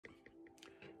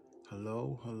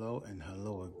Hello, hello, and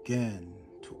hello again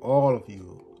to all of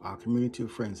you, our community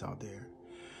of friends out there.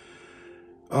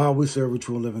 We serve a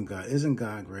true and living God. Isn't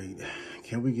God great?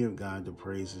 Can we give God the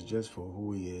praises just for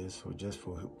who he is, or just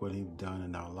for what he's done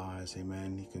in our lives?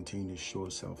 Amen. He continues to show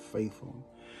himself faithful.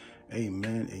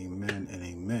 Amen, amen, and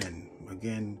amen.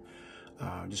 Again,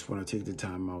 I just want to take the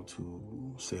time out to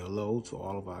say hello to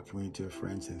all of our community of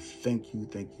friends and thank you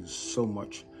so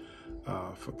much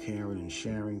for caring and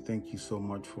sharing. Thank you so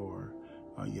much for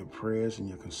your prayers and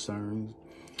your concerns.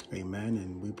 Amen.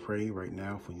 And we pray right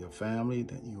now for your family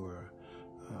that you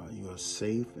are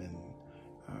safe, and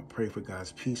pray for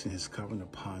God's peace and his covenant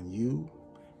upon you.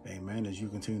 Amen. As you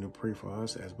continue to pray for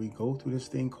us as we go through this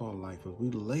thing called life, as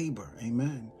we labor,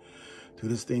 amen, through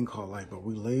this thing called life, but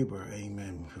we labor,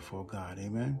 amen, before God.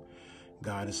 Amen.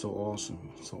 God is so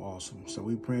awesome, so awesome. So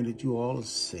we pray that you all are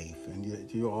safe, and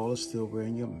that you all are still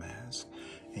wearing your mask,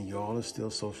 and you all are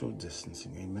still social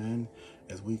distancing. Amen.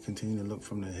 As we continue to look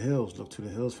from the hills, look to the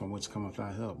hills from which cometh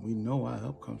our help. We know our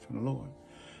help comes from the Lord.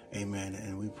 Amen.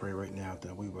 And we pray right now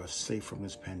that we were safe from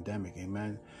this pandemic.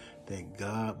 Amen. That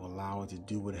God will allow it to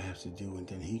do what it has to do, and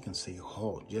then he can say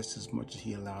halt just as much as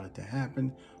he allowed it to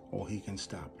happen, or he can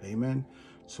stop it. Amen.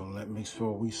 So let make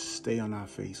sure we stay on our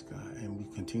face, God, and we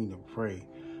continue to pray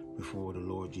before the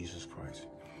Lord Jesus Christ.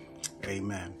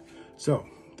 Amen. So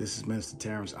this is Minister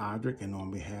Terrence Odrick, and on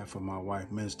behalf of my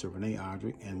wife, Minister Renee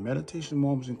Odrick, and Meditation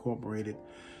Moments Incorporated,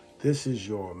 this is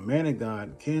your Man of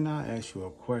God, Can I Ask You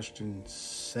a Question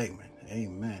segment.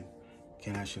 Amen.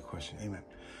 Can I ask you a question? Amen.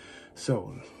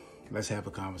 So let's have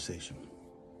a conversation.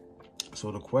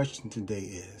 So the question today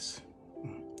is,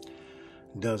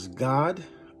 does God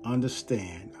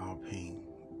understand our pain?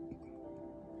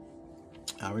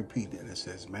 I'll repeat that. It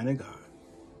says, Man of God,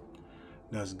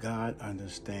 does God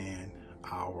understand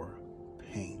our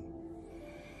pain?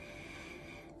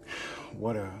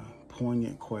 What a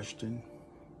poignant question.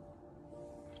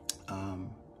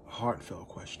 Heartfelt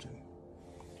question.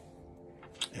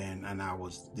 And I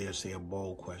would dare say a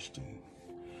bold question.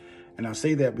 And I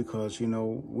say that because, you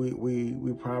know,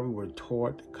 we probably were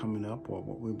taught coming up, or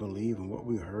what we believe and what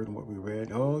we heard and what we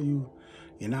read. Oh,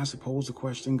 you're not supposed to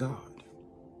question God.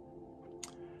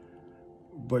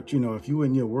 But, you know, if you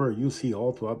in your word, you see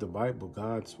all throughout the Bible,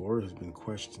 God's word has been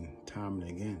questioned time and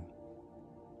again.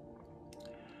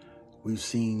 We've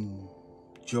seen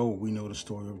Job. We know the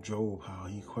story of Job, how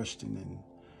he questioned, and,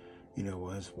 you know,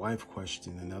 his wife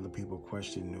questioned, and other people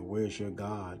questioned, where's your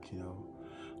God? You know,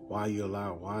 why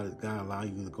did God allow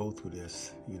you to go through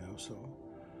this? You know, so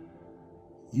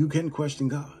you can question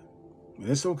God. And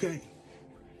it's okay.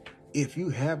 If you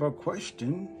have a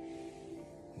question,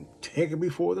 take it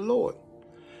before the Lord.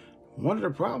 One of the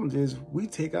problems is we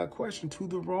take our question to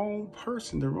the wrong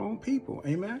person, the wrong people.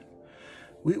 Amen.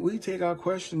 We take our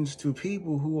questions to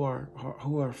people who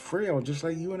are frail, just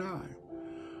like you and I,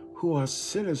 who are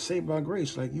sinners saved by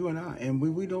grace, like you and I. And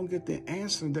when we don't get the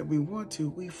answer that we want to,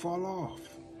 we fall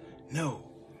off.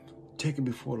 No, take it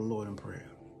before the Lord in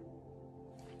prayer.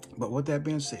 But with that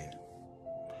being said,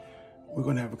 we're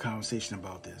going to have a conversation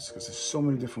about this, because there's so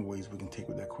many different ways we can take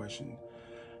with that question.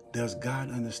 Does God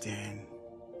understand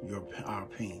our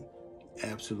pain?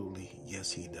 Absolutely, yes,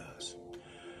 he does.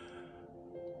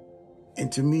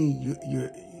 And to me,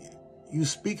 you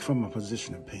speak from a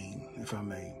position of pain, if I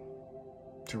may,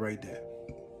 to write that.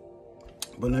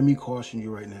 But let me caution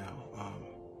you right now,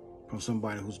 from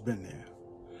somebody who's been there.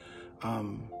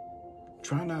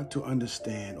 Try not to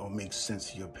understand or make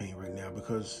sense of your pain right now,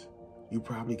 because you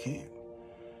probably can't.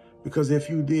 Because if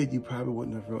you did, you probably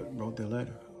wouldn't have wrote the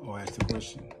letter or asked the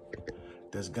question,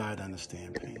 does God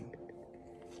understand pain?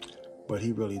 But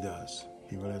he really does.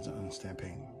 He really does understand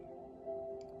pain.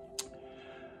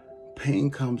 Pain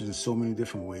comes in so many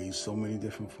different ways, so many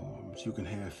different forms. You can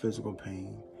have physical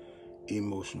pain,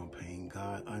 emotional pain.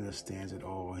 God understands it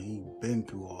all. He's been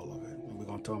through all of it. And we're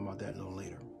going to talk about that a little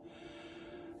later.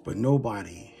 But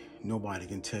nobody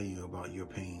can tell you about your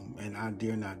pain. And I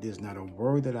dare not, there's not a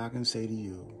word that I can say to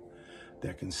you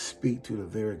that can speak to the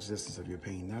very existence of your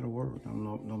pain. Not a word.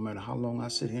 No matter how long I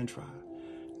sit here and try.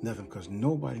 Nothing, because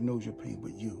nobody knows your pain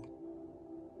but you.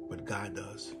 But God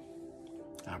does.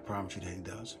 I promise you that he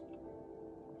does.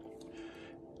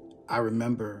 I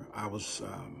remember I was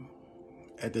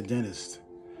at the dentist,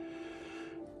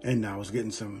 and I was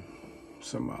getting some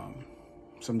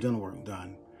dental work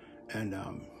done, and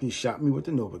he shot me with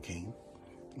the Novocaine.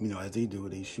 You know, as they do,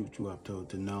 they shoot you up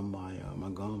to numb my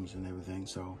gums and everything.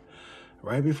 So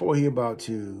right before he about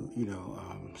to,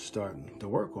 start the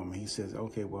work on me, he says,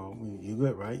 okay, well, you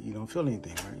good, right? You don't feel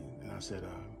anything, right? And I said,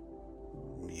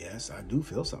 yes, I do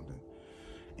feel something.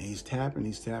 And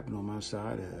he's tapping on my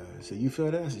side. I said, you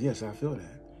feel that? I said, yes, I feel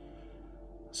that.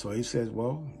 So he says,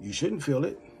 well, you shouldn't feel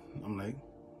it. I'm like,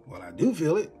 well, I do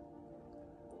feel it.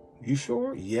 You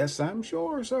sure? Yes, I'm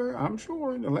sure, sir. I'm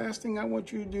sure. The last thing I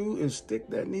want you to do is stick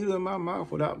that needle in my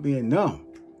mouth without being numb.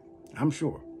 I'm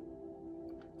sure.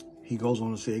 He goes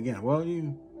on to say again, well,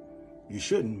 you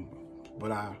shouldn't,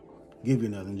 but I'll give you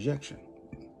another injection.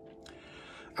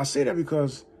 I say that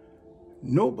because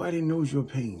nobody knows your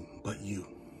pain but you.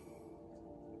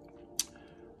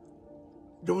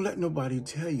 Don't let nobody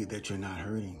tell you that you're not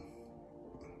hurting.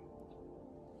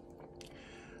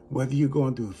 Whether you're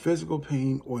going through physical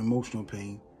pain or emotional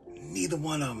pain, neither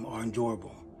one of them are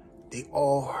enjoyable. They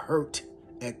all hurt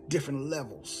at different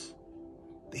levels.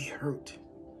 They hurt.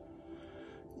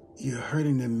 You're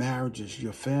hurting in marriages.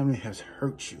 Your family has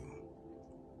hurt you.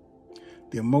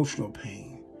 The emotional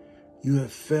pain. You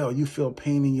feel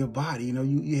pain in your body. You know,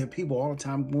 you have people all the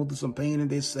time going through some pain and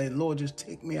they say, Lord, just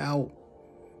take me out.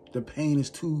 The pain is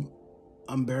too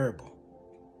unbearable.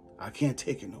 I can't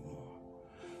take it no more.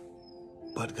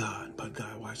 But God,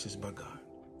 watch this, but God.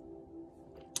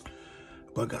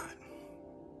 But God.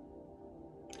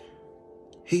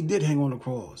 He did hang on the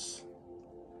cross.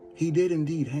 He did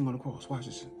indeed hang on the cross. Watch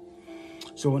this.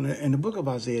 So in the book of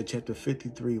Isaiah, chapter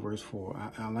 53, verse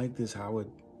 4, I like this, how it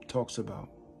talks about.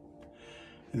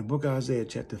 In the book of Isaiah,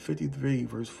 chapter 53,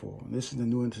 verse 4, this is the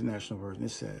New International Version,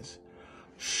 it says,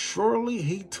 surely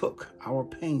he took our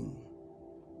pain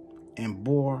and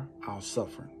bore our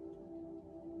suffering.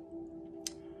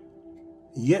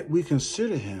 Yet we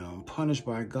consider him punished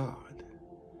by God,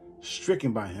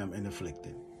 stricken by him and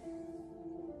afflicted.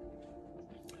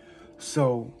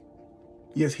 So,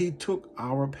 yes, he took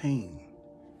our pain.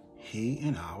 He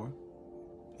and our,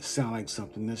 it sound like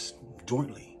something that's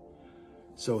jointly.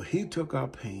 So he took our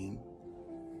pain.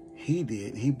 He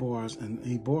did. He bore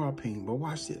our pain. But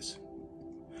watch this.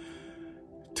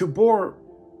 To bore,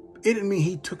 it didn't mean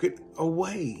he took it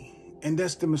away. And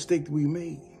that's the mistake that we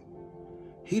made.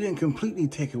 He didn't completely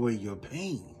take away your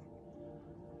pain.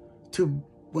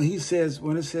 When it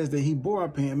says that he bore our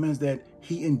pain, it means that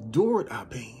he endured our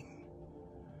pain.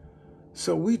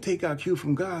 So we take our cue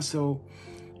from God. So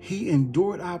he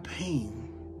endured our pain.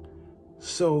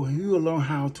 So you will learn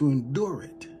how to endure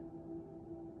it.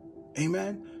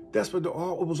 Amen. That's what it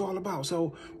was all about.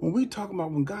 So when we talk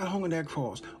about when God hung on that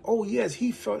cross, oh yes,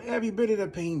 he felt every bit of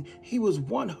that pain. He was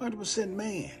 100%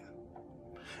 man.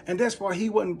 And that's why he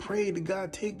wasn't praying to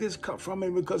God, take this cup from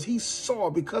him, because he saw,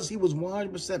 because he was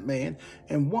 100% man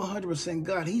and 100%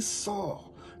 God, he saw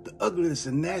the ugliness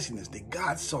and nastiness that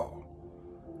God saw.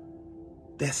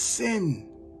 That sin.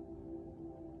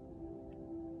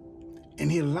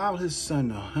 And he allowed his son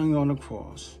to hang on the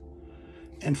cross.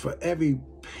 And for every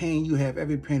pain you have,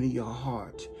 every pain in your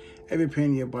heart, every pain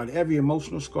in your body, every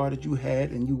emotional scar that you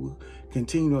had and you will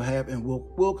continue to have and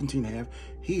will continue to have,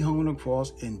 he hung on the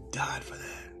cross and died for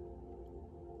that.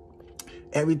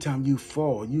 Every time you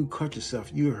fall, you cut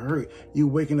yourself, you hurt, you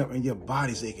waking up and your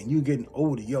body's aching, you getting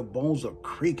older, your bones are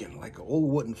creaking like an old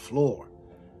wooden floor.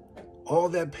 All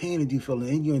that pain that you feel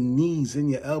in your knees, in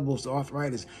your elbows,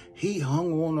 arthritis, he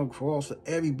hung on the cross for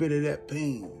every bit of that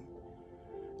pain.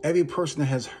 Every person that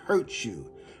has hurt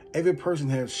you, every person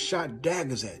that has shot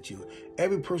daggers at you,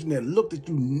 every person that looked at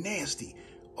you nasty,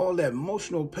 all that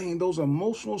emotional pain, those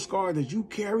emotional scars that you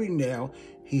carry now,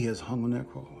 he has hung on that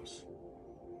cross.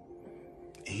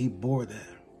 And he bore that.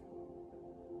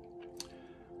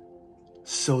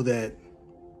 So that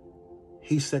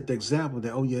he set the example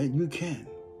that, oh yeah, you can.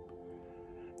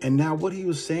 And now what he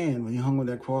was saying when he hung on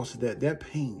that cross is that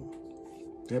pain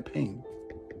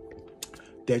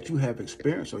that you have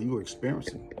experienced or you are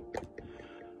experiencing,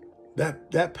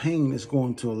 that pain is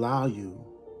going to allow you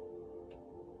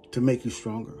to make you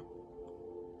stronger.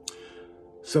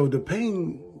 So the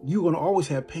pain, you're going to always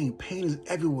have pain. Pain is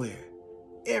everywhere.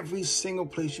 Every single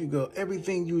place you go,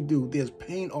 everything you do, there's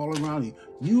pain all around you.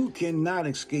 You cannot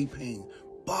escape pain.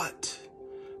 But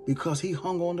because he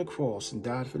hung on the cross and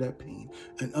died for that pain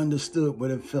and understood what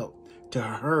it felt to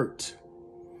hurt,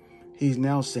 he's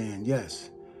now saying, yes,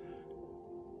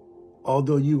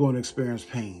 although you're going to experience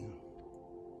pain,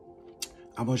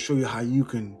 I'm going to show you how you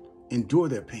can endure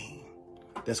that pain.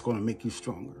 That's going to make you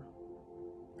stronger.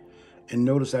 And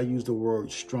notice I use the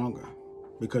word stronger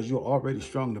because you're already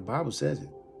strong. The Bible says it.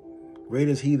 Greater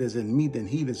is he that's in me than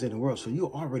he that's in the world. So you're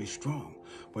already strong.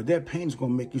 But that pain is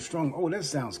going to make you strong. Oh, that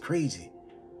sounds crazy.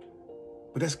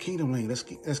 But that's kingdom language.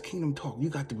 That's kingdom talk. You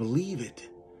got to believe it.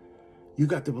 You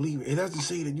got to believe it. It doesn't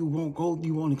say that you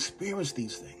won't experience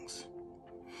these things.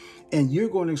 And you're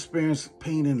going to experience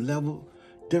pain in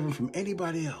different from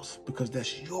anybody else because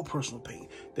that's your personal pain.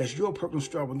 That's your personal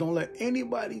struggle. Don't let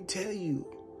anybody tell you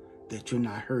that you're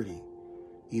not hurting,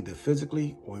 either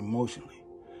physically or emotionally.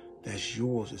 That's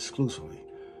yours exclusively.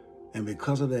 And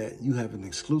because of that, you have an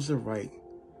exclusive right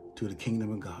to the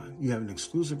kingdom of God. You have an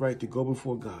exclusive right to go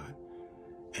before God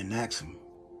and ask him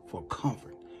for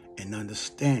comfort and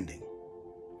understanding.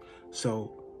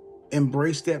 So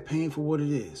embrace that pain for what it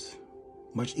is.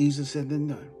 Much easier said than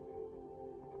done.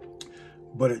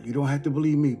 But you don't have to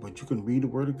believe me, but you can read the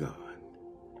word of God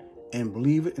and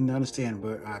believe it and understand it.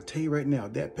 But I tell you right now,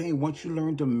 that pain, once you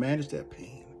learn to manage that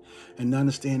pain and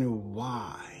understanding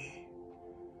why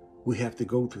we have to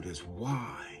go through this,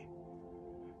 why,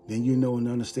 then you know and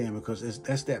understand, because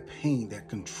that's that pain that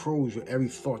controls your every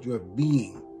thought, your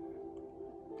being.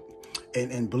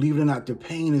 And believe it or not, the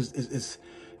pain is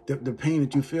the pain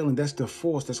that you're feeling, that's the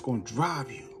force that's going to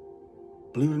drive you.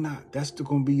 Believe it or not, that's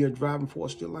going to be your driving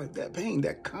force in your life. That pain,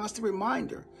 that constant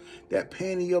reminder, that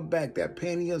pain in your back, that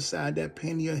pain in your side, that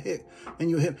pain in your hip,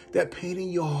 that pain in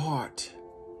your heart,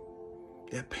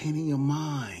 that pain in your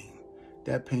mind.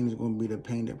 That pain is going to be the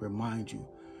pain that reminds you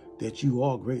that you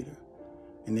are greater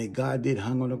and that God did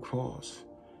hang on the cross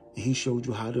and he showed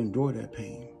you how to endure that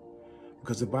pain.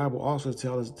 Because the Bible also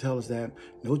tells us that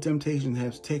no temptation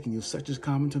has taken you such as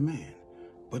common to man.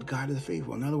 But God is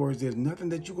faithful. In other words, there's nothing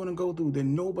that you're going to go through that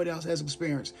nobody else has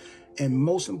experienced. And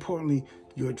most importantly,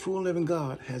 your true and living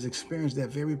God has experienced that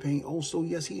very pain. Also,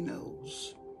 yes, he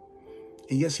knows.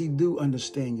 And yes, he do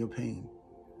understand your pain.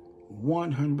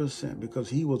 100%, because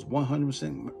he was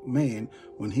 100% man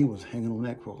when he was hanging on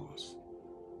that cross.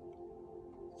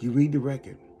 You read the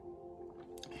record.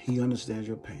 He understands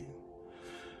your pain.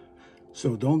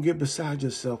 So don't get beside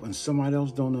yourself and somebody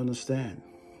else don't understand.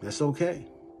 That's okay.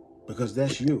 Because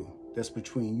that's you. That's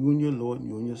between you and your Lord and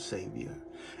you and your Savior.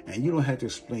 And you don't have to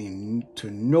explain to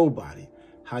nobody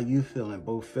how you feel in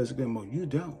both physically and emotionally. You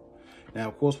don't. Now,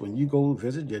 of course, when you go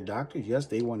visit your doctor, yes,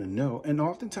 they want to know. And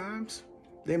oftentimes,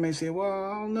 they may say,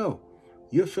 well, I don't know.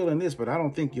 You're feeling this, but I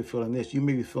don't think you're feeling this. You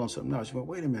may be feeling something else. You go,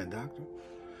 wait a minute, doctor.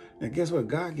 Now, guess what?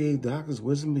 God gave doctors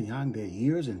wisdom beyond their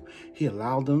years, and he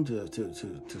allowed them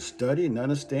to study and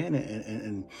understand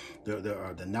and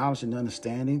the knowledge and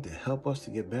understanding to help us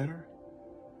to get better.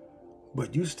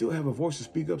 But you still have a voice to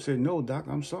speak up, say, no, doc,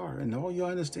 I'm sorry. And all your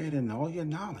understanding and all your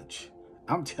knowledge,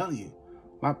 I'm telling you,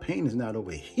 my pain is not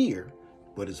over here,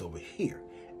 but it's over here.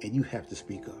 And you have to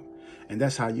speak up. And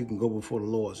that's how you can go before the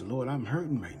Lord. Say, Lord, I'm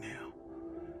hurting right now.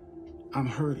 I'm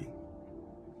hurting.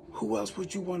 Who else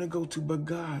would you want to go to but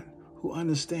God, who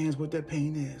understands what that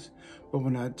pain is? But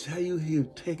when I tell you he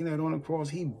taken that on the cross,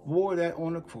 he bore that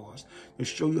on the cross to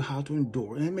show you how to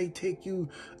endure. And it may take you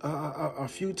a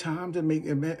few times. It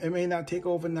may not take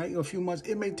overnight or a few months.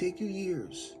 It may take you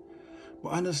years.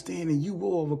 But understanding you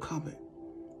will overcome it.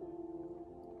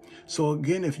 So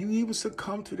again, if you even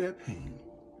succumb to that pain,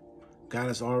 God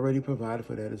has already provided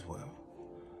for that as well.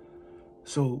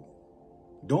 So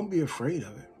don't be afraid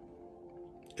of it.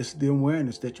 It's the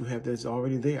awareness that you have that's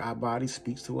already there. Our body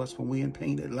speaks to us when we're in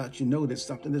pain. It lets you know that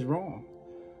something is wrong.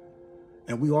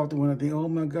 And we often want to think, oh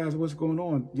my God, what's going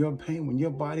on? Your pain, when your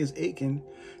body is aching,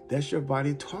 that's your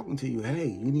body talking to you. Hey,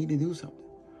 you need to do something.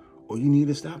 Or you need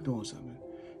to stop doing something.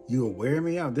 You're wearing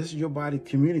me out. This is your body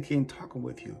communicating, talking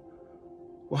with you.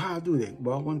 Well, how do they?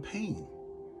 Well, when pain.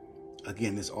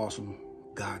 Again, this awesome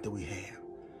God that we have.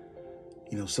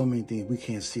 You know, so many things we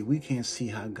can't see. We can't see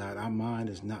how God, our mind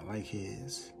is not like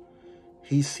his.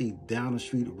 He sees down the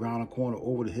street, around the corner,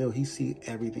 over the hill. He sees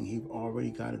everything. He's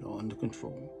already got it under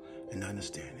control and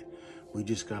understanding. We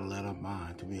just got to let our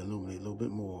mind to be illuminated a little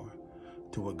bit more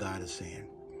to what God is saying.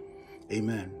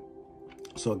 Amen.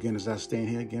 So again, as I stand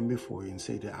here again before you and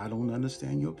say that I don't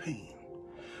understand your pain,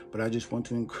 but I just want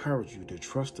to encourage you to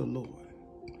trust the Lord,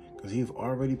 because he's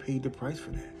already paid the price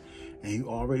for that. And he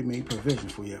already made provision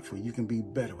for you can be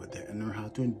better with that and learn how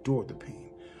to endure the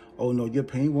pain. Oh, no, your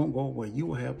pain won't go away. You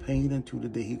will have pain until the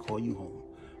day he call you home.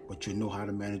 But you know how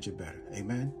to manage it better.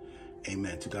 Amen?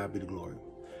 Amen. To God be the glory.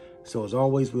 So as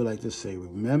always, we like to say,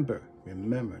 remember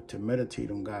to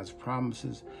meditate on God's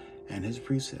promises and his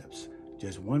precepts.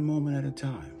 Just one moment at a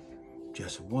time.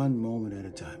 Just one moment at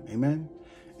a time. Amen?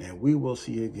 And we will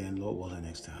see you again, Lord willing,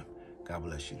 next time. God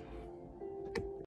bless you.